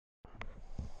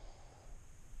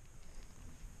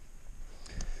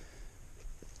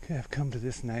Okay, I've come to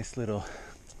this nice little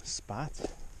spot.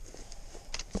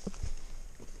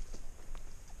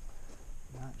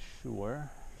 Not sure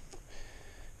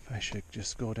if I should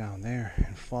just go down there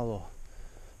and follow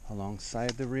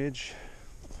alongside the ridge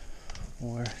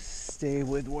or stay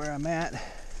with where I'm at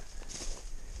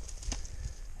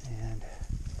and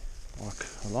walk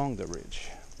along the ridge.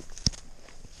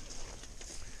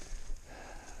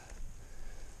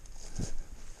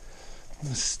 I'm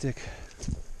gonna stick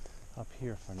up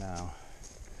here for now,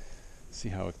 see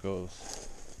how it goes.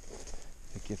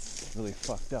 If it gets really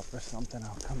fucked up or something,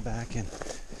 I'll come back and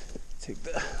take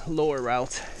the lower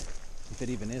route, if it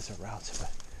even is a route. But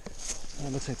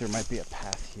it looks like there might be a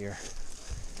path here.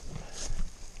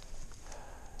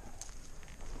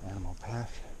 Animal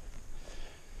path.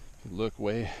 If you look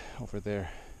way over there,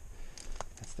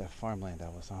 that's that farmland I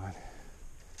was on.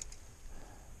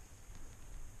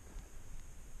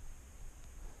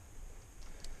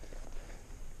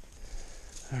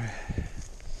 All right.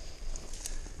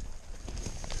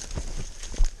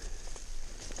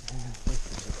 And this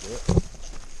is it.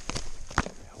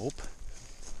 I hope.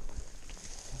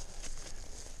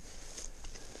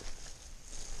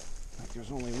 Like there's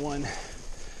only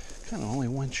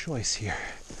one choice here.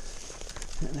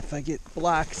 And if I get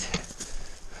blocked,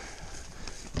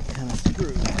 I'm kind of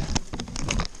screwed.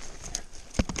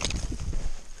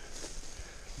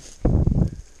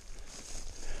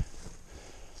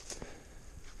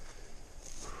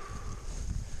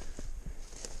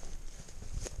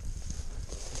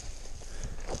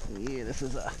 Yeah, this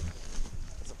is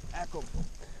some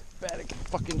acrobatic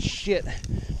fucking shit.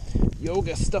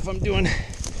 Yoga stuff I'm doing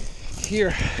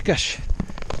here. Gosh.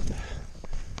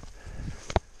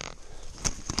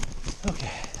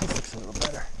 Okay, this looks a little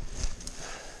better.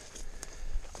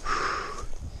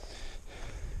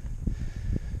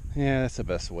 Yeah, that's the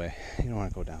best way. You don't want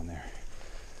to go down there.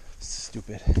 It's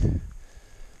stupid.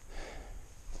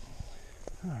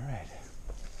 All right.